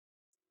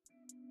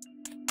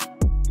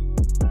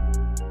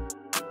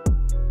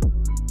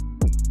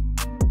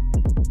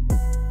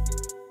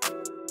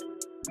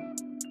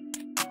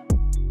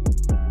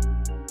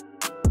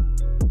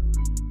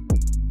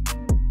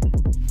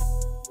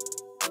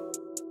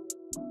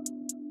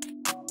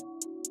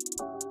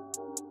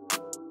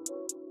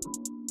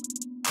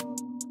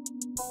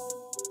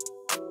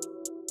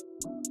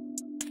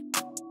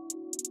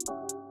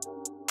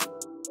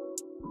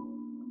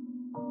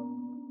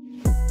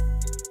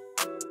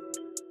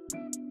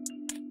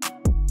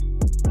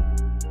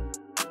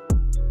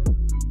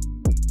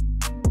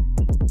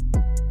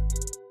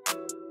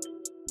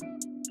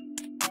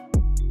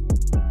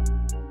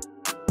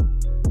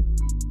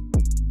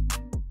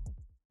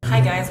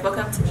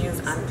back to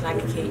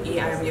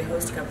NewsunplugKE. I am your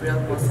host, Gabrielle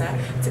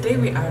Mosa. Today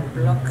we are at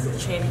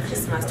BlockChain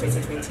Christmas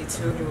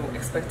 2022. You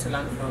expect to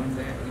learn from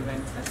the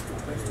event that's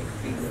going to take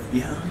place?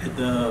 Yeah,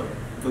 the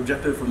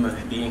objective from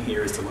being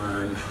here is to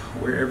learn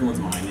where everyone's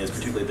mind is,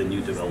 particularly the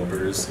new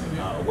developers,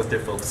 what their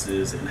focus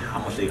is, and how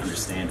much they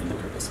understand in the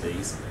crypto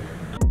space.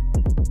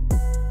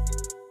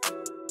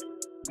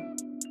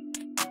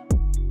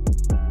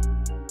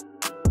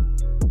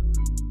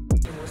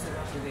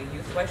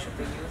 Why should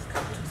the youth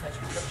come to such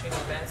blockchain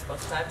events or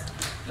start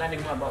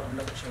learning more about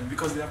blockchain?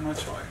 Because they have no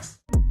choice.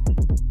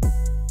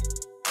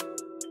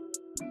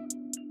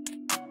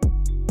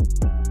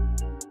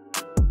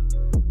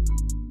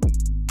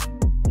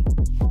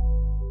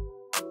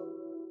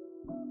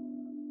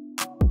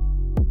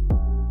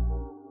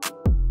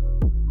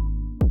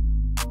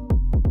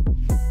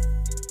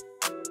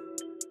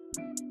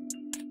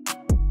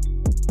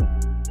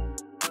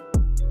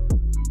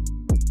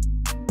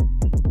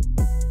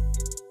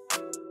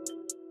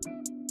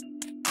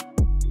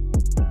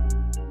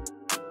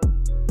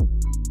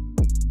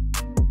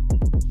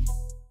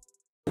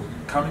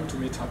 Coming to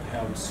Meetup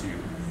helps you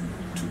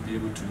to be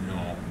able to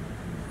know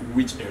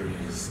which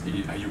areas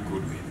are you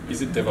good with.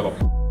 Is it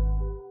development?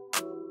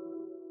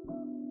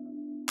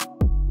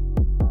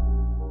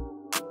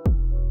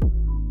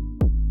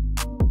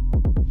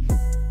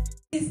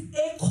 It's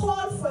a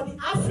call for the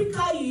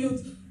African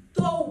youth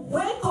to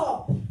wake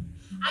up.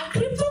 And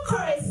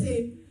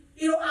cryptocurrency,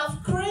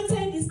 I've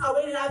created this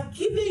awareness, I've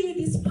given you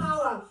this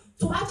power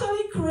to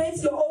actually create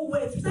your own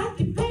wealth without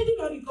depending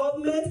on the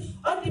government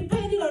or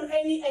depending on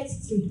any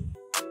entity.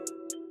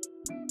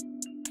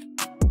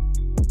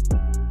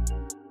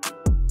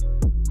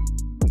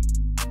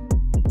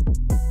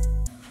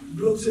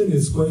 Blockchain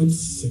is quite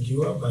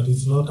secure, but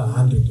it's not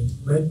 100. It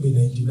might be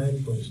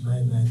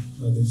 99.99,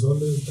 but there's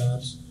always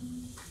that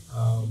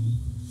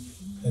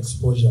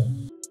exposure.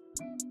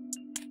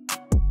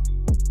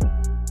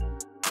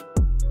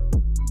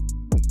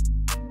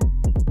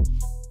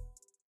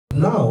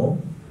 Now,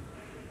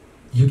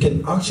 you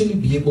can actually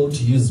be able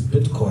to use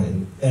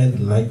Bitcoin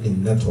and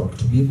Lightning Network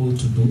to be able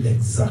to do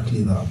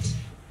exactly that.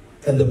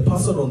 And the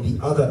person on the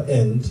other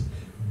end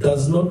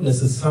does not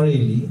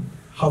necessarily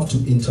have to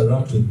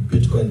interact with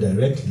Bitcoin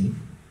directly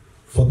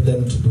for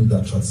them to do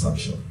that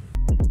transaction.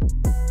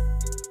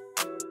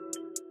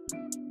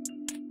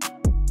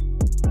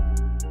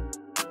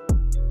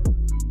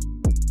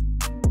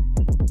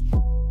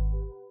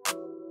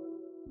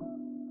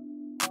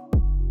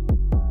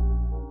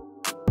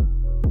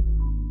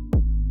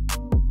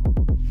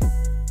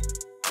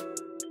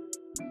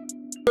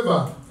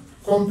 However,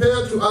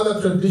 compared to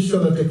other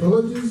traditional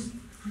technologies,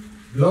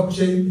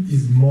 blockchain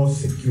is more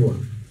secure.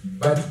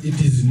 But it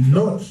is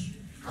not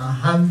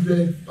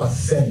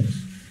 100%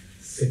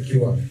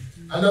 secure.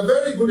 And a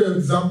very good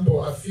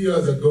example a few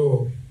years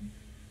ago,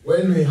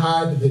 when we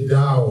had the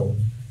DAO,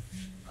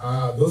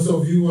 those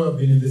of you who have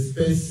been in the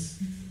space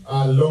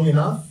long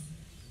enough,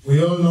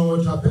 we all know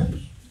what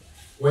happened,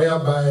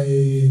 whereby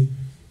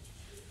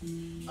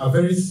a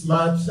very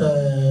smart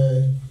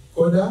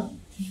coder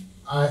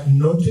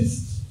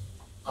noticed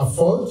a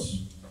fault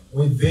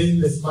within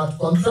the smart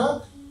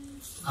contract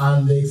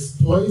and they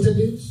exploited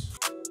it.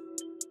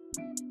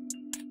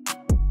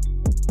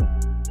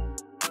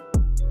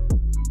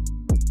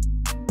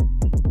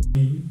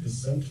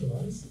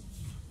 Decentralized.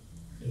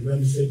 And when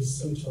you say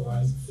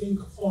decentralized, think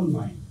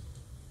online.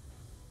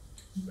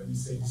 When you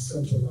say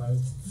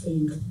decentralized,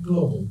 think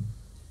global.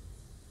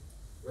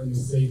 When you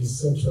say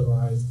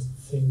decentralized,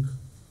 think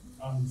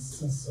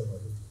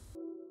uncensorable.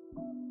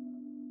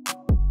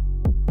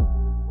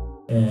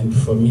 And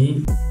for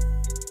me,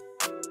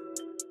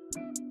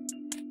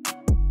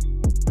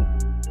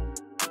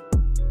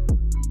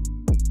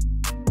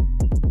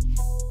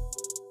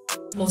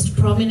 most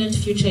prominent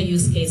future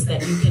use case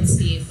that you can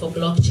see for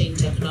blockchain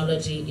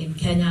technology in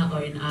Kenya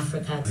or in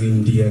Africa?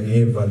 in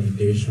DNA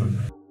validation.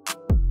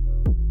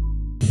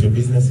 If your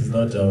business is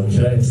not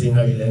seeing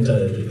how you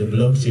enter the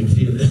blockchain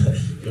field,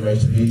 you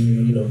might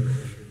be,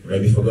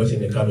 might be forgotten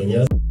in the coming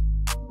years.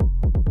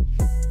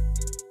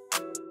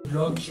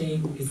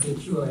 Blockchain is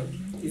secure.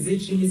 Is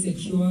it really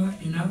secure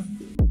enough?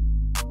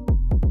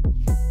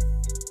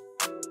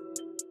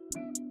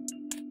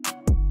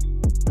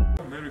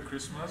 Merry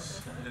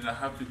Christmas and a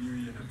Happy New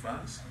Year in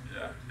advance.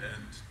 Yeah,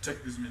 and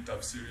take this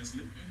meetup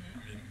seriously. I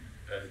mean,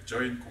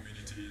 join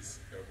communities,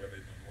 whether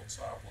on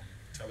WhatsApp, on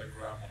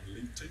Telegram, on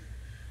LinkedIn,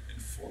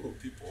 and follow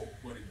people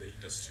who are in the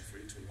industry for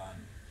you to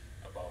learn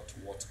about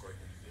what's going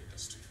on in the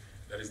industry.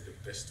 That is the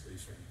best way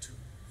for you to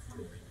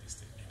grow in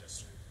this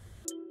industry.